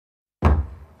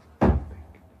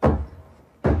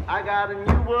I got a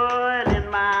new world in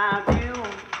my view.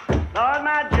 Lord,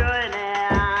 my journey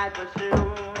I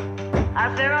pursue.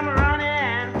 I said I'm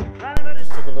running.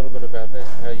 Just talk a little bit about that,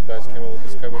 how you guys came up with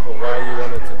this cover book, why you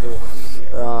wanted to do it.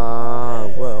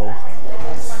 Well,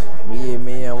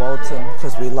 me and Walton,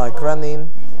 because we like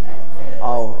running.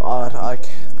 I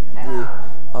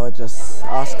would just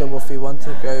ask him if we want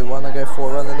to go for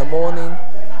a run in the morning.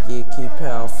 Yeah, keep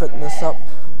our fitness up.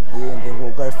 Yeah, and then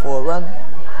we'll go for a run.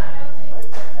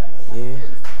 Yeah,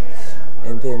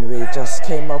 and then we just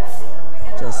came up,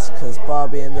 just because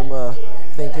Barbie and them were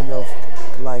thinking of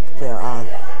like the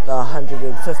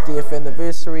 150th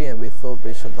anniversary, and we thought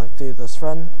we should like do this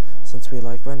run since we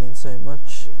like running so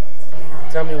much.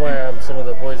 Tell me why some of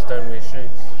the boys don't wear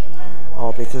shoes.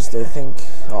 Oh, because they think,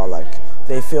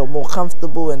 they feel more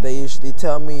comfortable, and they usually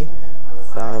tell me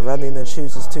running in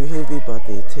shoes is too heavy, but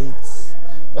they're teats.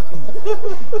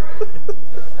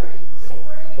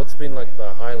 What's been like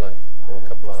the highlight, or a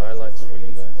couple of highlights for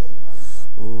you guys?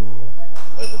 Ooh.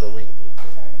 Over the week?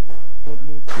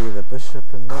 Yeah, the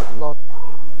bishop and not.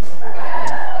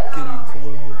 Getting to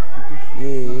run with the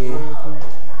bishop.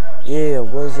 Yeah, it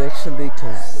was actually,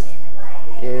 because,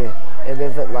 yeah. And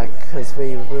then because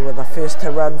we were the first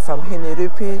to run from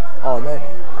Henerupe.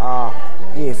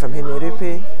 From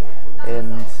Henerupe.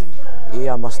 And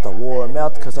yeah, I must have wore him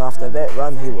out, because after that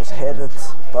run he was headed,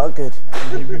 buggered.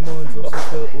 And he reminds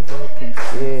us of our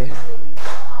principles. Yeah.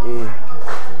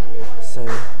 So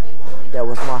that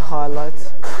was my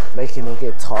highlight, making him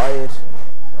get tired.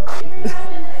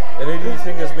 And who do you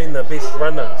think has been the best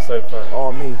runner so far?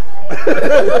 Oh, me.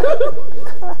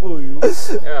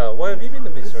 Yeah, why have you been the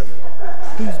best runner?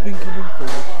 Who's been coming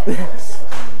forward?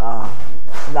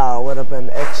 It would have been,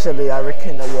 actually, I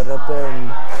reckon it would have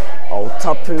been,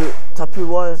 Tapu,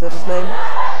 what is that his name?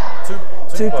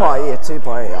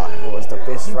 Tupai, yeah, he was the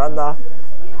best runner.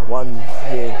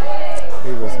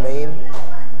 He was mean.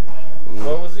 Yeah.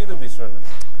 Why was he the best runner?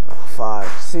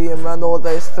 See him run all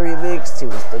those 3 legs, he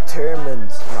was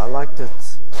determined, and I liked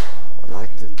it.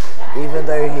 Even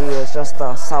though he was just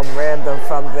some random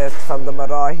from the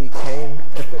Marae he came.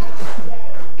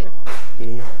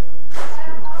 Yeah,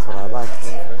 that's what I liked.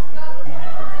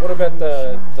 What about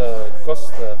the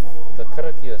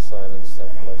karakia side and stuff,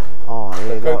 like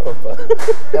the kaupapa?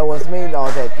 That was me,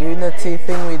 that unity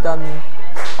thing we done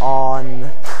on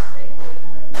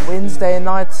Wednesday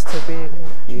nights to be.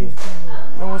 Yeah.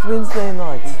 It was Wednesday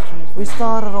night. We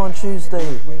started on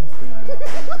Tuesday.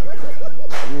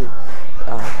 Yeah.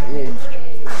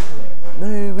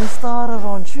 No, we started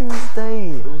on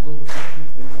Tuesday.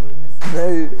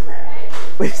 No,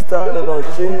 we started on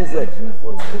Tuesday.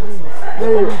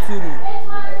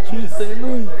 Tuesday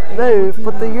night. No,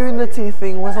 but the unity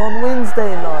thing was on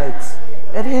Wednesday night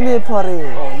at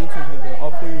Hinepare. Oh, you're talking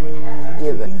about after you were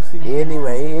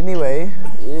Anyway,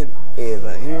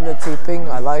 the unity thing,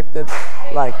 I liked it.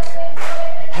 Like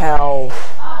how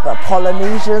the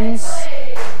Polynesians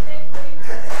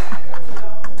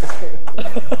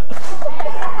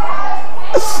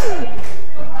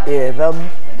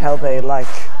how they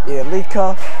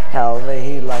Lika, how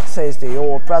he says they're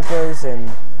all brothers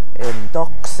and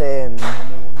docs and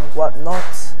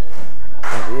whatnot.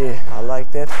 But yeah, I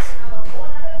like that.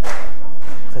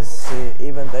 Because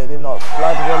even though they're not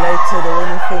blood related or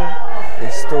anything,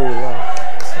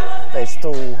 they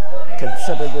still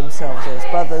consider themselves as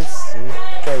brothers.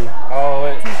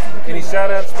 Yeah, any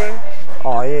shout outs, bro?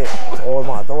 Oh yeah, all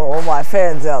my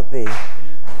fans out there.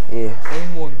 Yeah.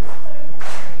 Name one.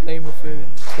 Name a fan.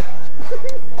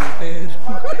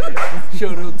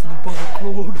 Shout out to the brother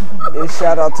Claude. Yeah,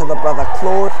 shout out to the brother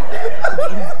Claude.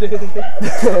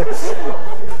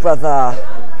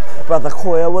 brother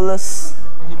Kawea Willis.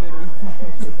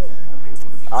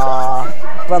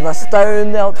 Brother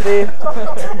Stone out there.